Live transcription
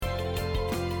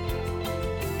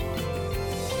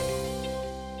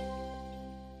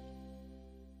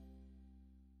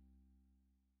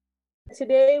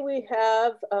Today we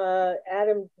have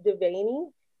Adam Devaney.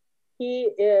 He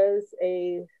is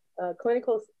a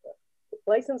clinical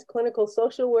licensed clinical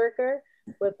social worker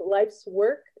with Life's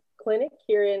Work Clinic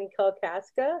here in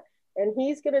Kalkaska, and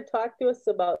he's going to talk to us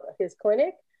about his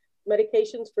clinic,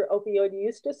 medications for opioid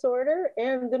use disorder,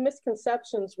 and the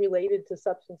misconceptions related to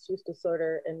substance use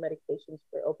disorder and medications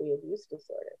for opioid use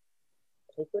disorder.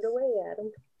 Take it away,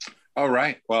 Adam. All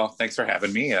right. Well, thanks for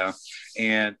having me.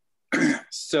 And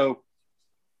so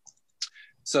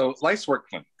Life's Work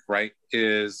Clinic, right,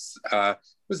 was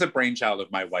the brainchild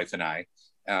of my wife and I.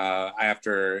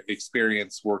 After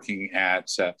experience working at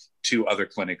two other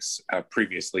clinics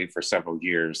previously for several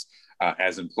years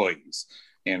as employees,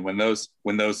 and when those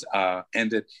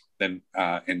ended, then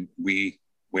and we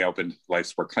opened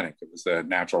Life's Work Clinic. It was the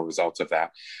natural result of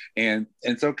that, and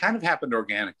so it kind of happened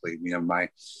organically. You know,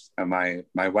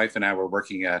 my wife and I were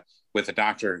working with a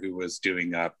doctor who was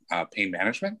doing pain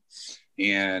management,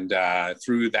 and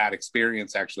through that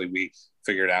experience, actually, we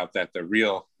figured out that the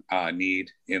real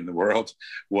need in the world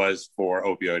was for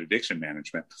opioid addiction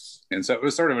management, and so it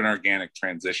was sort of an organic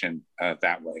transition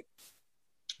that way.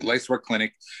 Life's Work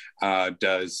Clinic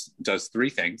does three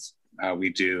things. We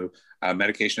do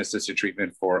medication-assisted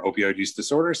treatment for opioid use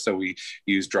disorder. So we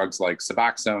use drugs like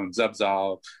Suboxone,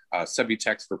 Zubsolv,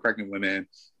 Subutex for pregnant women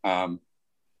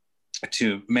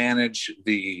to manage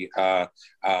the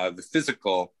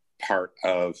physical part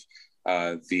of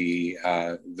the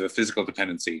physical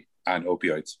dependency on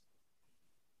opioids.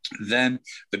 Then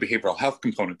the behavioral health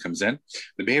component comes in.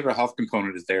 The behavioral health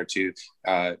component is there to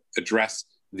address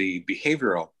the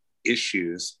behavioral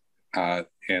issues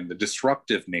and the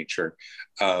disruptive nature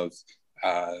of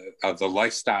the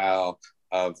lifestyle,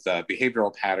 of the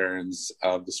behavioral patterns,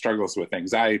 of the struggles with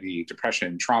anxiety,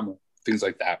 depression, trauma, things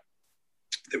like that,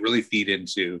 that really feed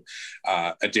into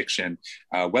addiction,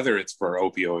 whether it's for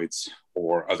opioids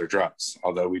or other drugs.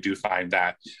 Although we do find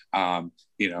that,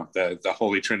 the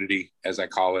holy trinity, as I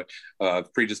call it,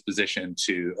 predisposition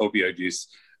to opioid use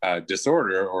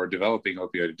disorder or developing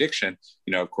opioid addiction,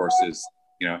 of course, is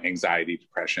anxiety,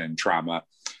 depression, trauma,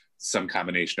 some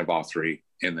combination of all three,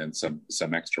 and then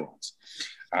some extra ones.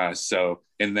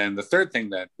 And then the third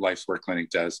thing that Life's Work Clinic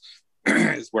does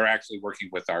is we're actually working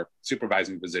with our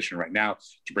supervising physician right now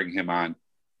to bring him on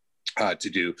to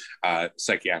do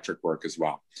psychiatric work as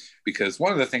well. Because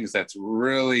one of the things that's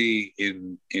really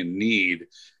in need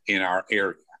in our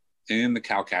area, in the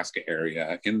Kalkaska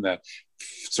area, in the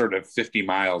sort of 50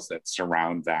 miles that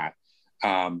surround that,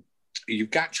 you've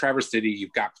got Traverse City,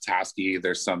 you've got Petoskey,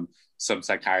 there's some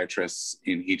psychiatrists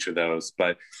in each of those,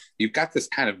 but you've got this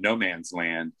kind of no man's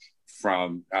land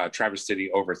from Traverse City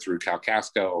over through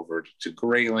Kalkaska, over to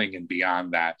Grayling, and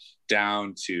beyond that,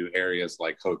 down to areas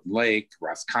like Houghton Lake,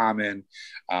 Roscommon,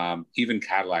 even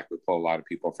Cadillac would pull a lot of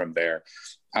people from there.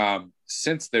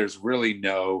 Since there's really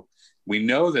we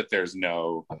know that there's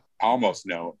almost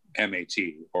no MAT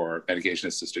or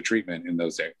medication-assisted treatment in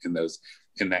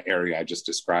that area I just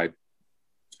described.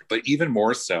 But even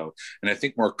more so, and I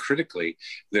think more critically,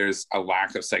 there's a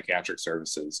lack of psychiatric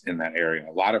services in that area.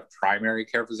 A lot of primary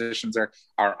care physicians are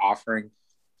offering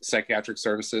psychiatric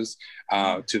services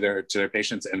to their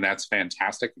patients, and that's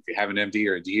fantastic. If you have an MD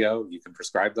or a DO, you can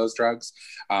prescribe those drugs.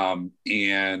 But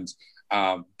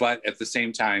at the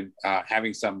same time,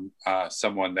 having someone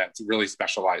that really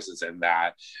specializes in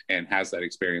that and has that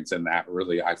experience in that,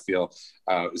 really, I feel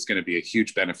is going to be a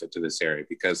huge benefit to this area,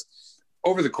 because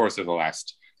over the course of the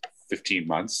last 15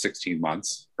 months, 16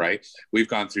 months, right, we've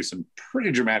gone through some pretty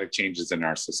dramatic changes in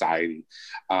our society.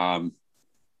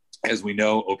 As we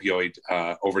know, opioid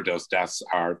overdose deaths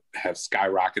have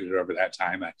skyrocketed over that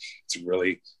time. It's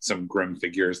really some grim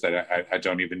figures that I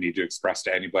don't even need to express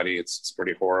to anybody. It's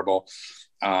pretty horrible.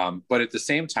 But at the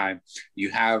same time,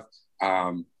 you have,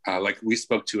 like we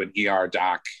spoke to an ER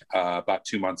doc about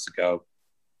 2 months ago,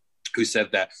 who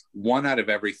said that 1 out of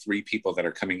every 3 people that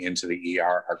are coming into the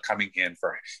ER are coming in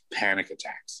for panic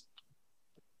attacks.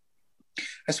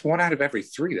 That's 1 out of every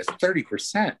 3. That's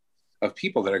 30% of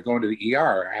people that are going to the ER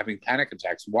are having panic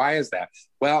attacks. Why is that?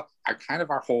 Well,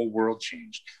 our whole world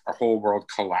changed. Our whole world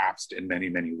collapsed in many,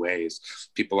 many ways.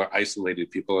 People are isolated.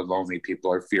 People are lonely.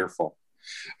 People are fearful.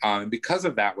 And because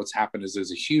of that, what's happened is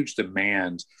there's a huge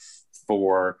demand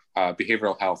for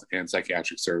behavioral health and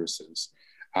psychiatric services.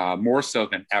 More so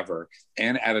than ever,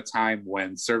 and at a time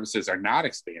when services are not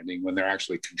expanding, when they're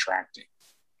actually contracting.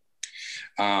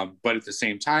 But at the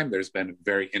same time, there's been a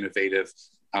very innovative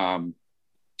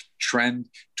trend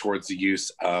towards the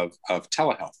use of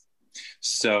telehealth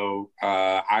So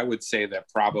I would say that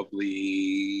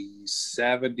probably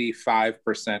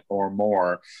 75% or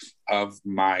more of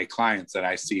my clients that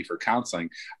I see for counseling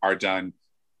are done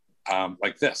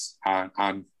like this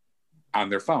on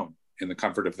their phone in the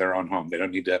comfort of their own home. They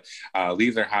don't need to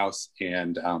leave their house.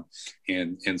 And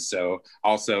so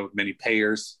also many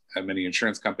payers, many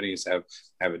insurance companies have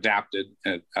adapted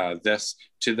this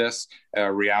to this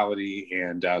reality.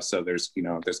 And so there's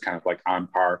kind of like on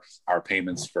par our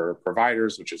payments for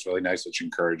providers, which is really nice, which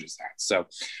encourages that. So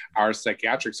our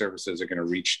psychiatric services are going to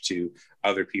reach to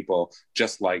other people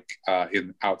just like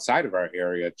outside of our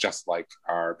area, just like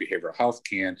our behavioral health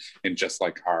can, and just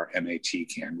like our MAT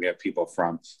can. We have people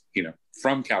from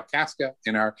Kalkaska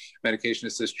in our medication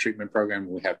assisted treatment program.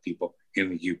 We have people in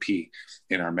the UP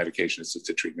in our medication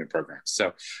assisted treatment program.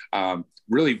 So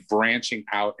really branching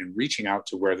out and reaching out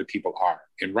to where the people are.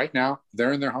 And right now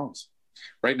they're in their homes.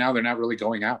 Right now they're not really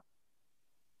going out.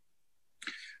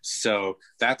 So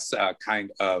that's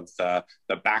kind of the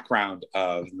background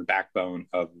of the backbone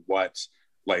of what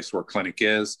Life's Work Clinic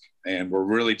is. And we're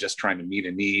really just trying to meet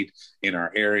a need in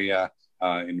our area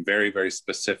in very, very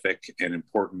specific and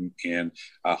important and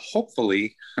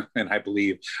hopefully, and I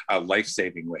believe,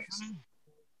 life-saving ways.